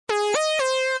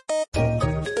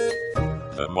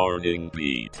Morning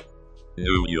Beat,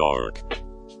 New York.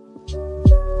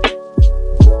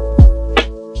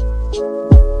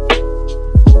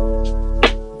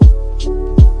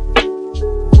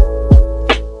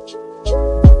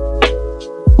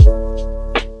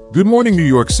 Good morning, New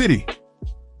York City.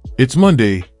 It's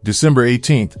Monday, December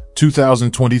 18th,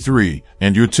 2023,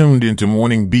 and you're tuned into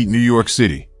Morning Beat New York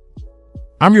City.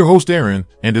 I'm your host, Aaron,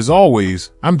 and as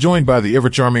always, I'm joined by the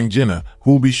ever-charming Jenna,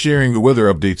 who will be sharing the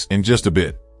weather updates in just a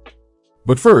bit.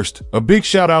 But first, a big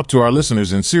shout-out to our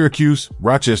listeners in Syracuse,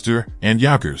 Rochester, and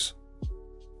Yonkers.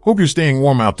 Hope you're staying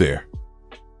warm out there.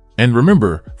 And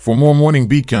remember, for more Morning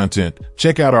Beat content,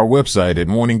 check out our website at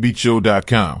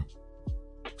morningbeatshow.com.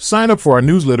 Sign up for our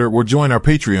newsletter or join our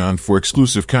Patreon for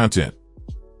exclusive content.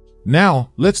 Now,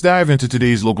 let's dive into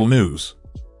today's local news.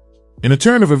 In a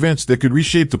turn of events that could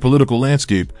reshape the political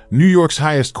landscape, New York's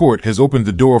highest court has opened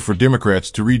the door for Democrats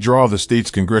to redraw the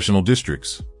state's congressional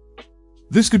districts.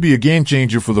 This could be a game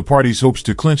changer for the party's hopes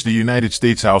to clinch the United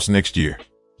States House next year.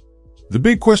 The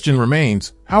big question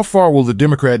remains, how far will the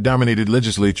Democrat-dominated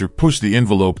legislature push the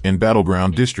envelope in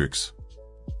battleground districts?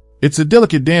 It's a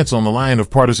delicate dance on the line of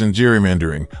partisan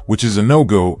gerrymandering, which is a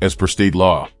no-go as per state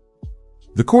law.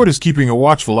 The court is keeping a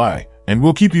watchful eye, and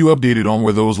we'll keep you updated on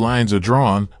where those lines are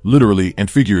drawn, literally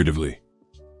and figuratively.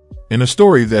 In a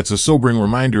story that's a sobering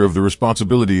reminder of the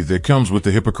responsibility that comes with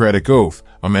the Hippocratic Oath,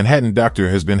 a Manhattan doctor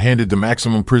has been handed the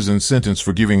maximum prison sentence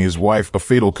for giving his wife a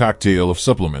fatal cocktail of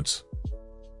supplements.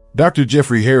 Dr.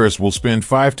 Jeffrey Harris will spend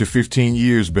 5 to 15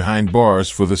 years behind bars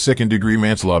for the second-degree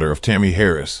manslaughter of Tammy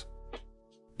Harris.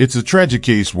 It's a tragic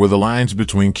case where the lines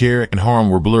between care and harm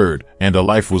were blurred, and a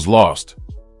life was lost.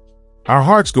 Our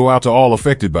hearts go out to all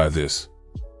affected by this.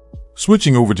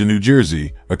 Switching over to New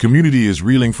Jersey, a community is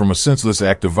reeling from a senseless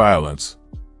act of violence.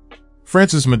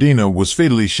 Francis Medina was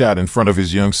fatally shot in front of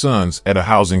his young sons at a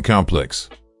housing complex.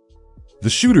 The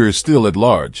shooter is still at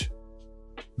large.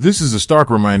 This is a stark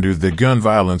reminder that gun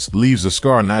violence leaves a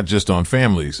scar not just on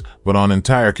families, but on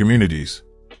entire communities.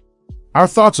 Our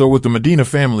thoughts are with the Medina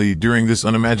family during this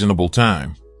unimaginable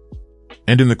time.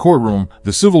 And in the courtroom,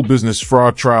 the civil business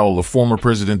fraud trial of former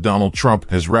President Donald Trump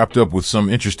has wrapped up with some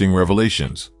interesting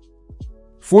revelations.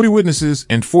 40 witnesses,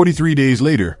 and 43 days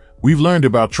later, we've learned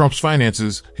about Trump's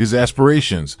finances, his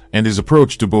aspirations, and his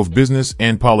approach to both business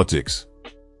and politics.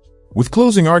 With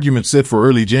closing arguments set for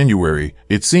early January,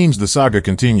 it seems the saga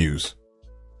continues.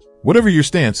 Whatever your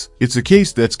stance, it's a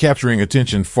case that's capturing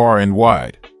attention far and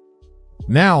wide.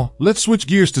 Now, let's switch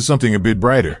gears to something a bit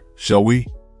brighter, shall we?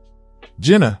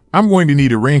 Jenna, I'm going to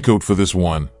need a raincoat for this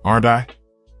one, aren't I?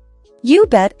 You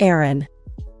bet, Aaron.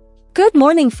 Good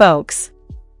morning, folks.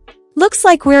 Looks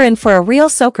like we're in for a real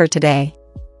soaker today.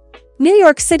 New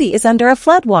York City is under a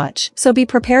flood watch, so be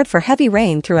prepared for heavy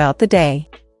rain throughout the day.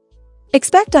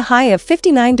 Expect a high of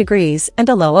 59 degrees and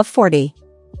a low of 40.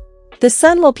 The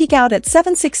sun will peek out at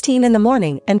 7:16 in the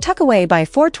morning and tuck away by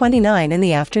 4:29 in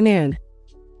the afternoon.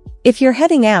 If you're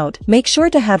heading out, make sure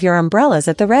to have your umbrellas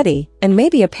at the ready, and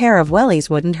maybe a pair of wellies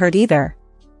wouldn't hurt either.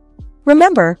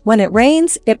 Remember, when it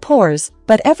rains, it pours,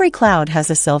 but every cloud has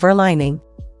a silver lining.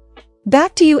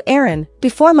 Back to you, Aaron,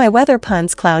 before my weather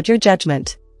puns cloud your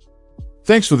judgment.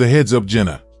 Thanks for the heads up,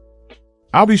 Jenna.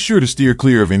 I'll be sure to steer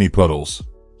clear of any puddles.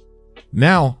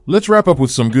 Now, let's wrap up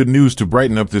with some good news to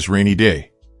brighten up this rainy day.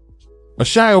 A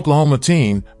shy Oklahoma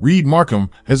teen, Reed Markham,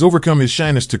 has overcome his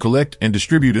shyness to collect and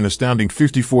distribute an astounding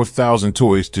 54,000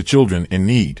 toys to children in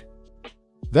need.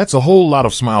 That's a whole lot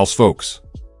of smiles, folks.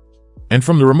 And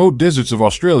from the remote deserts of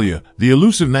Australia, the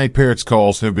elusive night parrot's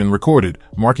calls have been recorded,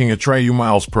 marking a trillion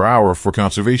miles per hour for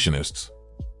conservationists.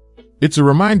 It's a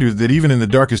reminder that even in the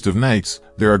darkest of nights,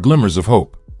 there are glimmers of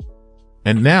hope.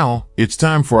 And now, it's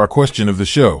time for our question of the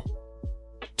show.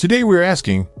 Today we're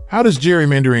asking, how does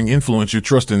gerrymandering influence your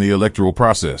trust in the electoral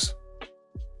process?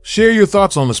 Share your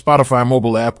thoughts on the Spotify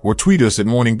mobile app or tweet us at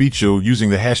Morning Beat Show using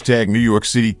the hashtag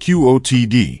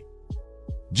NewYorkCityQOTD.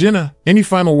 Jenna, any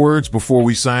final words before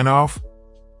we sign off?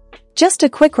 Just a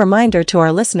quick reminder to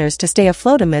our listeners to stay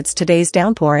afloat amidst today's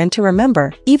downpour and to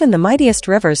remember, even the mightiest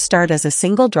rivers start as a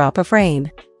single drop of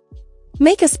rain.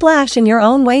 Make a splash in your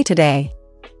own way today.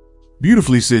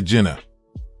 Beautifully said, Jenna.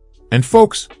 And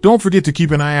folks, don't forget to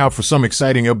keep an eye out for some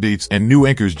exciting updates and new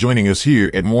anchors joining us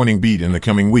here at Morning Beat in the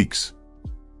coming weeks.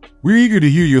 We're eager to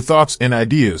hear your thoughts and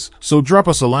ideas, so drop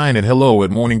us a line at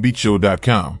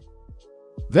hello@morningbeatshow.com.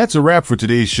 That's a wrap for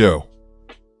today's show.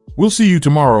 We'll see you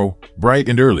tomorrow, bright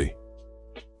and early.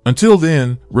 Until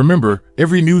then, remember,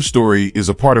 every news story is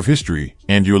a part of history,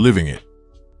 and you're living it.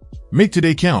 Make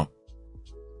today count.